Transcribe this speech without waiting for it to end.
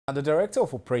The Director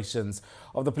of Operations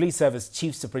of the Police Service,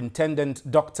 Chief Superintendent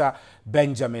Dr.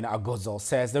 Benjamin Agozo,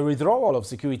 says the withdrawal of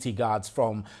security guards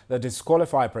from the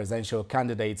disqualified presidential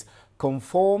candidates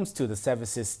conforms to the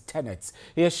service's tenets.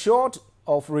 He assured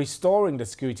of restoring the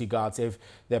security guards if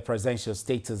their presidential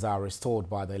status are restored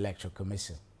by the Electoral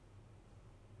Commission.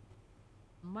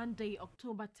 Monday,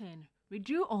 October 10,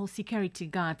 withdrew all security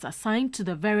guards assigned to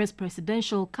the various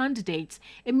presidential candidates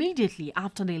immediately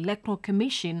after the Electoral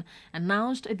Commission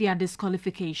announced their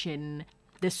disqualification.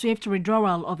 The swift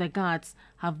withdrawal of the guards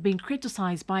have been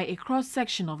criticized by a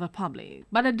cross-section of the public.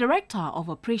 But the Director of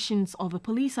Operations of the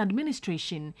Police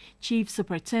Administration, Chief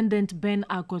Superintendent Ben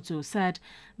Agoto, said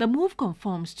the move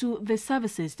conforms to the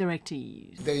service's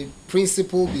directives. The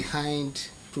principle behind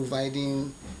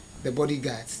providing the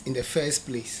bodyguards in the first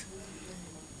place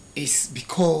is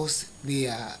because they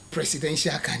are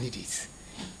presidential candidates,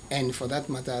 and for that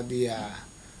matter they are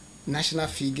national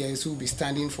figures who will be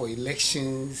standing for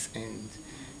elections, and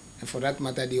for that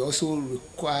matter they also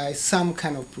require some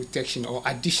kind of protection or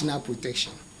additional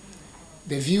protection.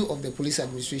 The view of the police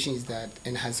administration is that,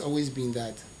 and has always been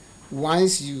that,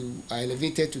 once you are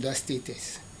elevated to that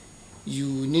status, you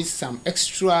need some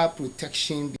extra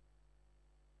protection.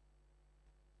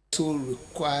 Also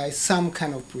require some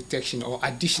kind of protection or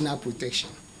additional protection.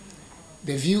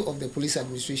 The view of the police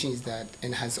administration is that,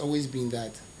 and has always been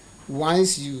that,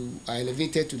 once you are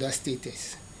elevated to that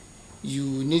status, you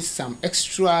need some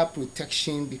extra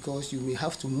protection because you may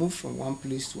have to move from one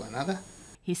place to another.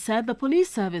 He said the police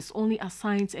service only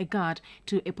assigns a guard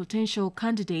to a potential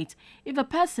candidate if the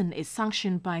person is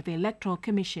sanctioned by the Electoral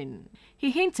Commission.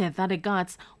 He hinted that the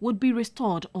guards would be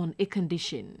restored on a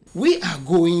condition. We are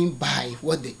going by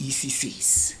what the EC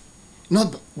says,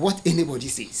 not what anybody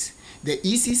says. The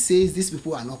EC says these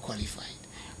people are not qualified.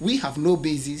 We have no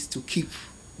basis to keep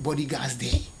bodyguards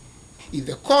there. If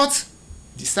the court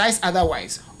decides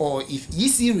otherwise, or if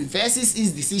EC reverses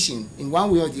its decision in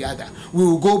one way or the other, we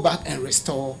will go back and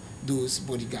restore those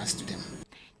bodyguards to them.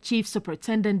 Chief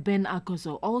Superintendent Ben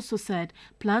Agozo also said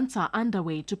plans are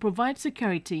underway to provide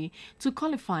security to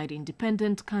qualified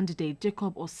independent candidate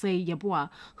Jacob Osei Yeboah,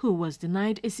 who was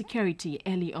denied a security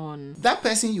early on. That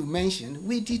person you mentioned,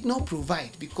 we did not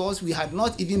provide because we had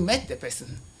not even met the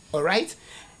person. All right?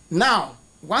 Now,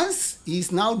 once he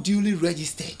is now duly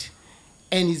registered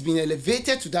and he's been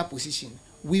elevated to that position,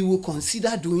 we will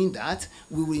consider doing that.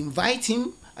 We will invite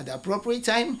him at the appropriate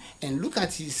time and look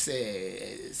at his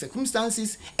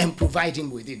circumstances and provide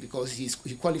him with it because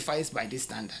he qualifies by this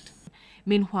standard.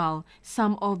 Meanwhile,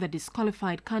 some of the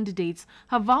disqualified candidates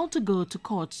have vowed to go to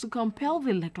court to compel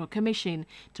the Electoral Commission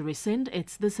to rescind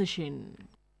its decision.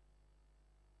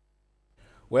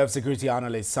 We have security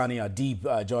analyst Sani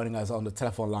Adib joining us on the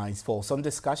telephone lines for some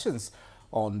discussions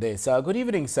on this. Good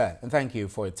evening, sir, and thank you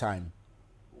for your time.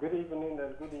 Good evening,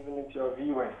 and good evening to your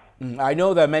viewers. I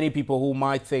know there are many people who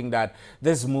might think that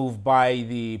this move by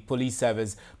the police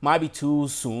service might be too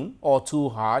soon or too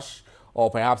harsh or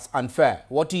perhaps unfair.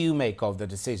 What do you make of the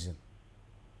decision?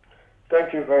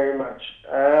 Thank you very much.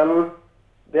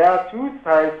 There are two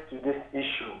sides to this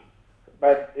issue,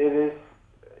 but it is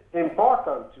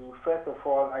important to first of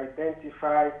all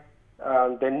identify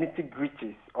the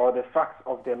nitty-gritties or the facts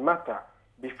of the matter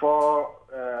before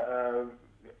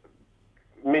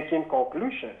making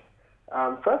conclusions.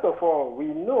 First of all, we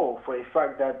know for a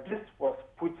fact that this was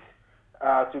put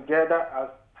together as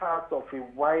part of a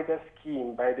wider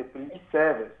scheme by the police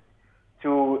service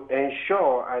to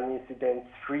ensure an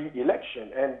incident-free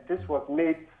election, and this was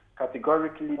made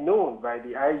categorically known by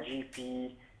the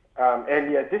IGP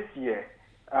earlier this year.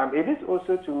 It is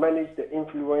also to manage the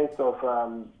influence of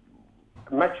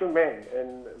macho men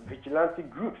and vigilante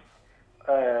groups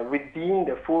within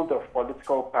the fold of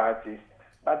political parties.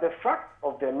 But the fact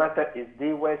of the matter is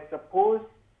they were supposed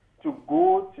to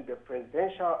go to the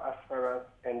presidential aspirants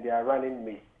and their running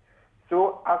mates.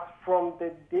 So as from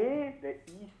the day the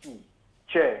EC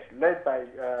chair, led by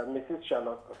Mrs.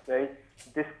 Charlotte Osei,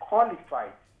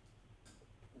 disqualified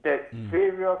the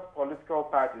various political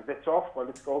parties, the 12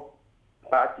 political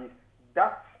parties,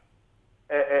 that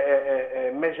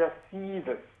measure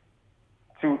ceases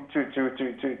to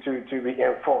be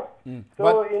enforced.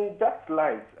 So in that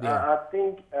light, I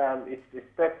think it's a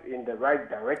step in the right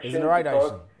direction. It's in the right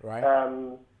direction,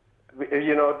 right?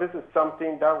 You know, this is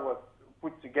something that was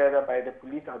put together by the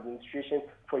police administration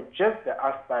for just the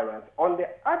aspirants. On the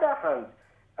other hand,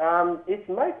 it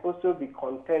might also be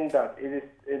contended that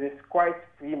it is quite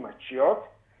premature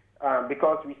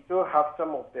because we still have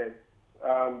some of the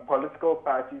political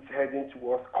parties heading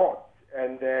towards court.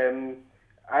 And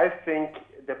I think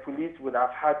the police would have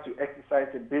had to exercise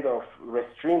a bit of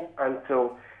restraint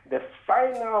until the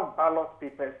final ballot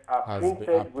papers are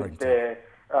printed with the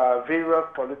various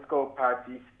political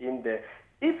parties in there.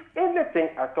 If anything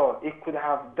at all, it could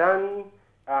have done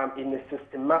in a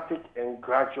systematic and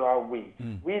gradual way.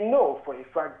 We know for a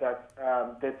fact that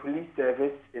the police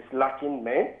service is lacking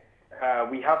men.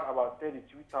 We have about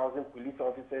 32,000 police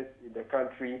officers in the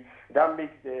country. That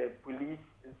makes the police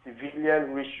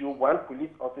civilian ratio, one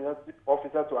police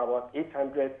officer to about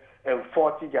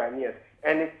 840 Ghanaians.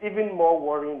 And it's even more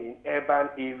worrying in urban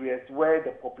areas where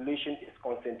the population is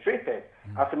concentrated.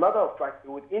 As a matter of fact, it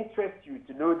would interest you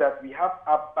to know that we have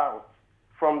about,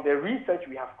 from the research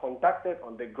we have conducted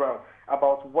on the ground,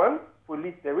 about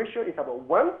the ratio is about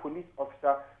one police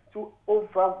officer to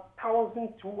over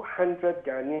 1,200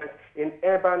 Ghanaians in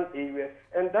urban areas.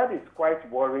 And that is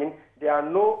quite worrying. There are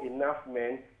not enough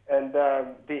men, and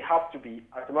they have to be,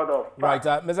 as a matter of fact.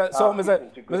 Right.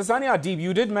 Mr. Sani Adib,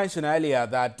 you did mention earlier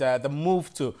that the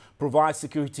move to provide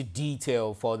security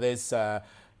detail for this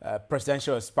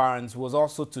presidential aspirants was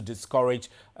also to discourage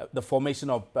the formation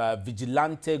of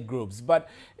vigilante groups. But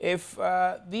if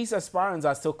these aspirants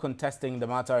are still contesting the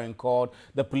matter in court,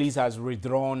 the police has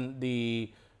withdrawn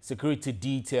the security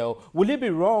detail, will it be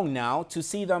wrong now to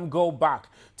see them go back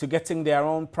to getting their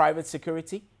own private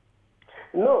security?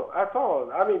 No, at all.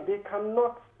 I mean, they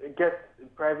cannot get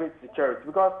private security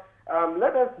because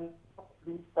let us not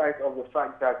lose sight of the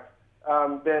fact that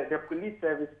the Police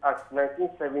Service Act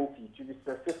 1970, to be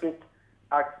specific,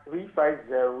 Act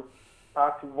 350,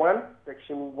 Part 1,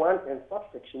 Section 1 and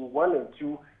Subsection 1 and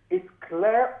 2, is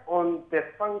clear on the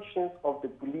functions of the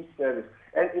police service.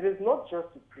 And it is not just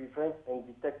to prevent and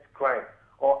detect crime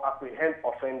or apprehend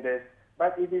offenders,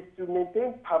 but it is to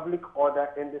maintain public order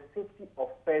and the safety of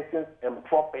persons and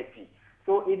property.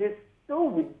 So it is still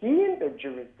within the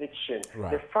jurisdiction,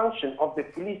 the function of the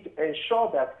police to ensure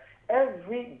that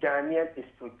every Ghanaian is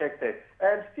protected.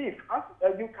 And Steve,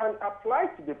 you can apply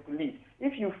to the police.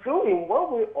 If you feel in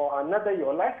one way or another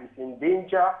your life is in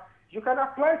danger, you can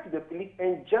apply to the police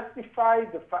and justify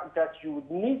the fact that you would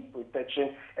need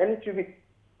protection, and it will be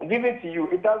given to you.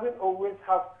 It doesn't always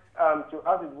have to,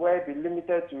 as it were, be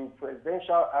limited to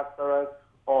presidential aspirants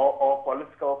or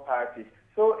political parties.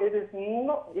 So it is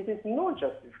no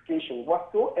justification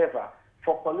whatsoever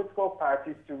for political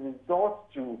parties to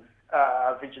resort to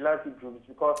vigilante groups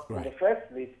because in the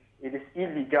first place, it is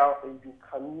illegal and you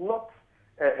cannot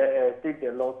take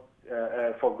the law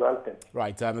for granted.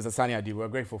 Right, Mr. Sani Adib, we're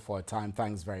grateful for your time.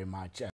 Thanks very much.